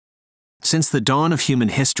Since the dawn of human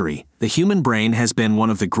history, the human brain has been one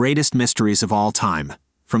of the greatest mysteries of all time.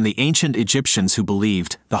 From the ancient Egyptians who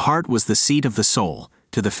believed the heart was the seat of the soul,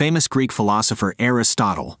 to the famous Greek philosopher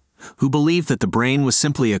Aristotle, who believed that the brain was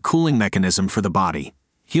simply a cooling mechanism for the body.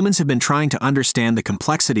 Humans have been trying to understand the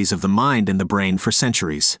complexities of the mind and the brain for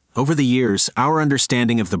centuries. Over the years, our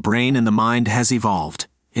understanding of the brain and the mind has evolved.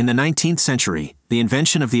 In the 19th century, the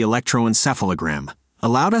invention of the electroencephalogram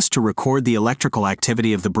allowed us to record the electrical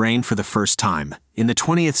activity of the brain for the first time. In the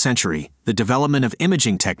 20th century, the development of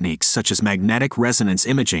imaging techniques such as magnetic resonance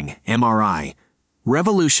imaging, MRI,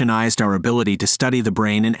 revolutionized our ability to study the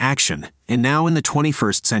brain in action. And now in the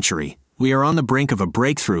 21st century, we are on the brink of a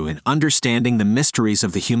breakthrough in understanding the mysteries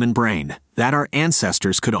of the human brain that our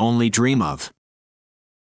ancestors could only dream of.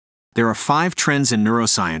 There are 5 trends in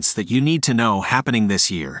neuroscience that you need to know happening this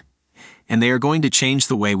year, and they are going to change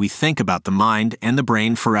the way we think about the mind and the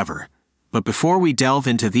brain forever. But before we delve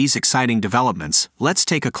into these exciting developments, let's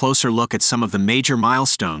take a closer look at some of the major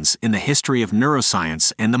milestones in the history of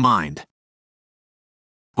neuroscience and the mind.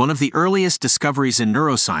 One of the earliest discoveries in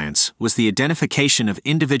neuroscience was the identification of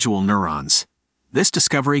individual neurons. This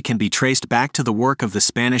discovery can be traced back to the work of the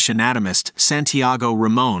Spanish anatomist Santiago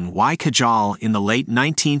Ramón y Cajal in the late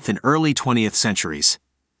 19th and early 20th centuries.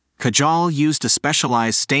 Cajal used a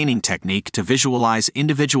specialized staining technique to visualize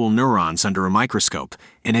individual neurons under a microscope,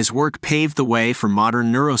 and his work paved the way for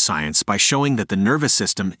modern neuroscience by showing that the nervous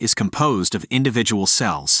system is composed of individual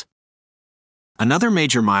cells. Another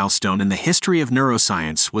major milestone in the history of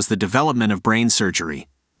neuroscience was the development of brain surgery.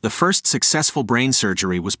 The first successful brain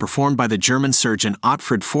surgery was performed by the German surgeon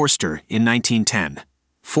Ottfried Forster in 1910.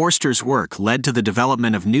 Forster's work led to the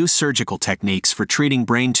development of new surgical techniques for treating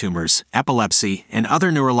brain tumors, epilepsy, and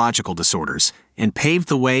other neurological disorders, and paved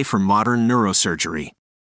the way for modern neurosurgery.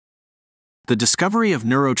 The discovery of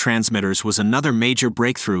neurotransmitters was another major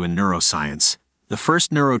breakthrough in neuroscience. The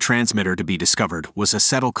first neurotransmitter to be discovered was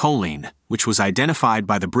acetylcholine, which was identified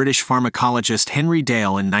by the British pharmacologist Henry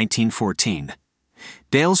Dale in 1914.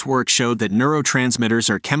 Dale's work showed that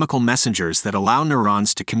neurotransmitters are chemical messengers that allow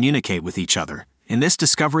neurons to communicate with each other, and this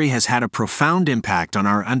discovery has had a profound impact on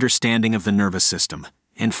our understanding of the nervous system.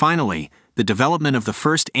 And finally, the development of the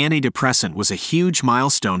first antidepressant was a huge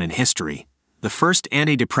milestone in history. The first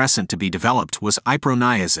antidepressant to be developed was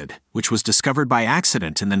iproniazid, which was discovered by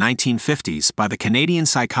accident in the 1950s by the Canadian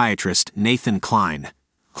psychiatrist Nathan Kline.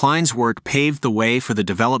 Kline's work paved the way for the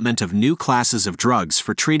development of new classes of drugs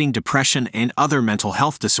for treating depression and other mental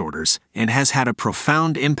health disorders, and has had a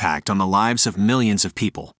profound impact on the lives of millions of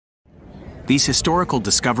people. These historical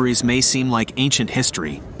discoveries may seem like ancient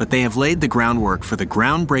history, but they have laid the groundwork for the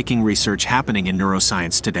groundbreaking research happening in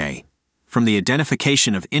neuroscience today. From the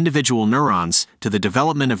identification of individual neurons to the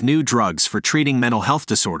development of new drugs for treating mental health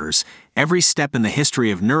disorders, every step in the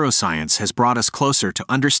history of neuroscience has brought us closer to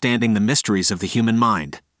understanding the mysteries of the human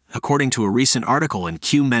mind. According to a recent article in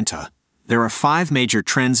Q Menta, there are 5 major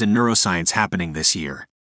trends in neuroscience happening this year.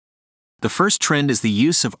 The first trend is the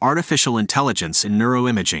use of artificial intelligence in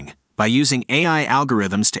neuroimaging. By using AI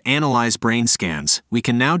algorithms to analyze brain scans, we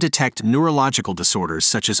can now detect neurological disorders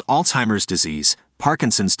such as Alzheimer's disease,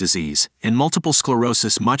 Parkinson's disease, and multiple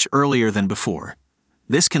sclerosis much earlier than before.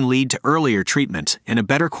 This can lead to earlier treatment and a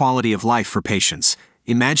better quality of life for patients.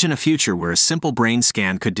 Imagine a future where a simple brain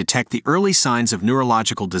scan could detect the early signs of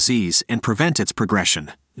neurological disease and prevent its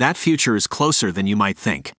progression. That future is closer than you might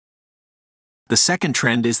think. The second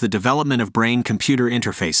trend is the development of brain-computer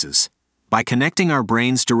interfaces. By connecting our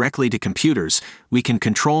brains directly to computers, we can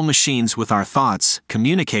control machines with our thoughts,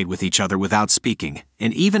 communicate with each other without speaking,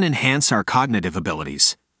 and even enhance our cognitive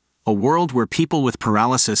abilities. A world where people with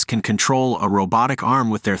paralysis can control a robotic arm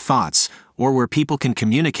with their thoughts, or where people can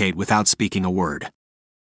communicate without speaking a word.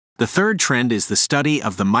 The third trend is the study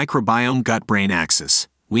of the microbiome-gut-brain axis.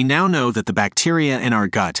 We now know that the bacteria in our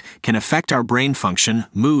gut can affect our brain function,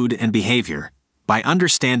 mood, and behavior. By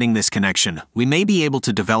understanding this connection, we may be able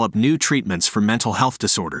to develop new treatments for mental health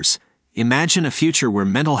disorders. Imagine a future where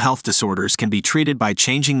mental health disorders can be treated by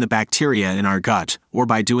changing the bacteria in our gut or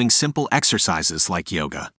by doing simple exercises like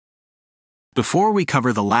yoga. Before we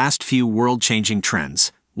cover the last few world-changing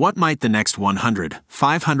trends, what might the next 100,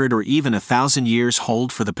 500, or even 1,000 years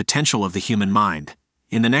hold for the potential of the human mind?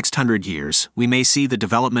 In the next 100 years, we may see the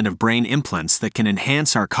development of brain implants that can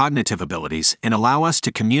enhance our cognitive abilities and allow us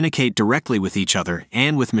to communicate directly with each other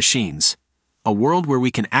and with machines. A world where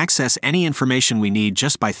we can access any information we need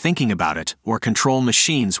just by thinking about it or control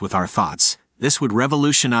machines with our thoughts. This would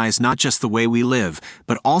revolutionize not just the way we live,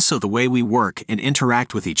 but also the way we work and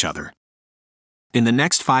interact with each other. In the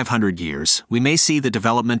next 500 years, we may see the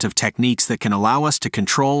development of techniques that can allow us to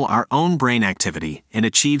control our own brain activity and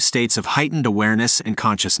achieve states of heightened awareness and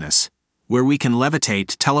consciousness, where we can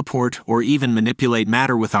levitate, teleport, or even manipulate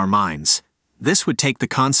matter with our minds. This would take the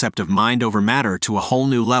concept of mind over matter to a whole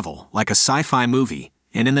new level, like a sci-fi movie.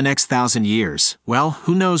 And in the next 1,000 years, well,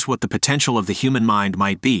 who knows what the potential of the human mind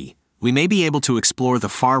might be. We may be able to explore the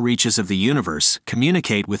far reaches of the universe,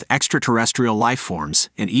 communicate with extraterrestrial life forms,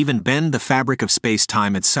 and even bend the fabric of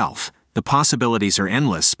space-time itself. The possibilities are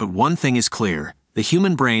endless, but one thing is clear. The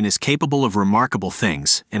human brain is capable of remarkable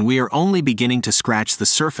things, and we are only beginning to scratch the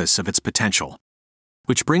surface of its potential.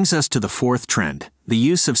 Which brings us to the fourth trend, the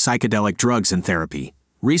use of psychedelic drugs in therapy.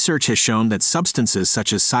 Research has shown that substances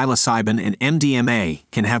such as psilocybin and MDMA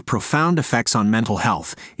can have profound effects on mental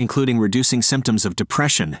health, including reducing symptoms of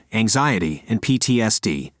depression, anxiety, and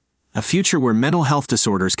PTSD. A future where mental health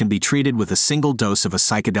disorders can be treated with a single dose of a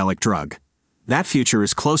psychedelic drug. That future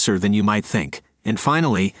is closer than you might think. And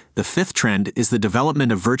finally, the fifth trend is the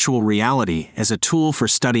development of virtual reality as a tool for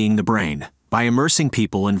studying the brain. By immersing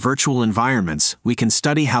people in virtual environments, we can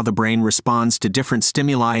study how the brain responds to different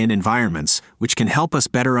stimuli and environments, which can help us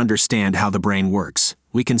better understand how the brain works.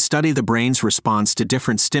 We can study the brain's response to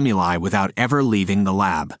different stimuli without ever leaving the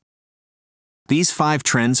lab. These 5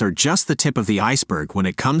 trends are just the tip of the iceberg when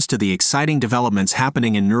it comes to the exciting developments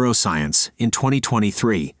happening in neuroscience in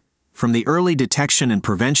 2023. From the early detection and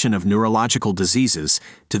prevention of neurological diseases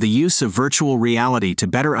to the use of virtual reality to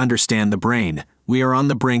better understand the brain, we are on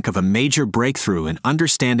the brink of a major breakthrough in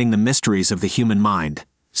understanding the mysteries of the human mind.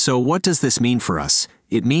 So what does this mean for us?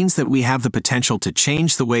 It means that we have the potential to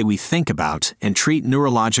change the way we think about and treat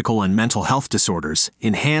neurological and mental health disorders,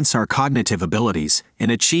 enhance our cognitive abilities,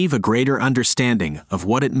 and achieve a greater understanding of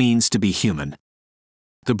what it means to be human.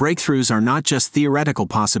 The breakthroughs are not just theoretical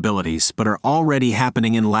possibilities but are already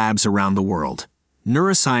happening in labs around the world.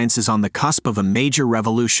 Neuroscience is on the cusp of a major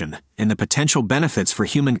revolution, and the potential benefits for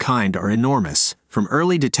humankind are enormous. From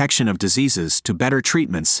early detection of diseases to better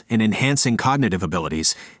treatments and enhancing cognitive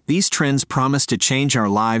abilities, these trends promise to change our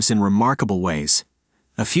lives in remarkable ways.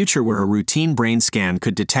 A future where a routine brain scan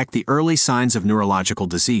could detect the early signs of neurological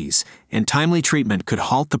disease, and timely treatment could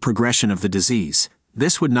halt the progression of the disease.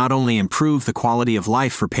 This would not only improve the quality of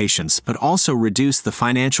life for patients but also reduce the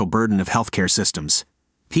financial burden of healthcare systems.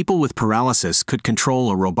 People with paralysis could control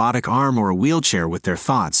a robotic arm or a wheelchair with their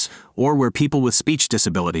thoughts, or where people with speech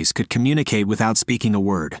disabilities could communicate without speaking a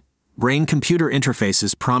word. Brain-computer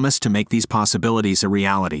interfaces promise to make these possibilities a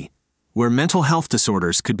reality. Where mental health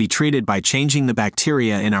disorders could be treated by changing the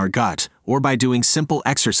bacteria in our gut or by doing simple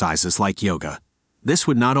exercises like yoga. This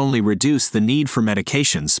would not only reduce the need for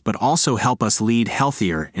medications but also help us lead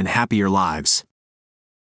healthier and happier lives.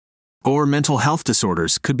 Or mental health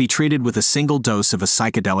disorders could be treated with a single dose of a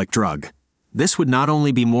psychedelic drug. This would not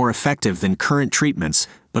only be more effective than current treatments,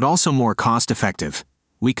 but also more cost-effective.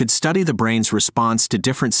 We could study the brain's response to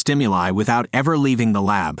different stimuli without ever leaving the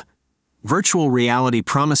lab. Virtual reality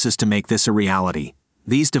promises to make this a reality.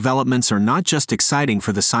 These developments are not just exciting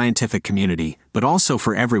for the scientific community, but also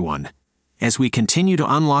for everyone. As we continue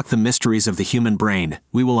to unlock the mysteries of the human brain,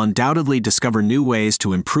 we will undoubtedly discover new ways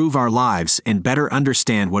to improve our lives and better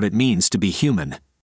understand what it means to be human.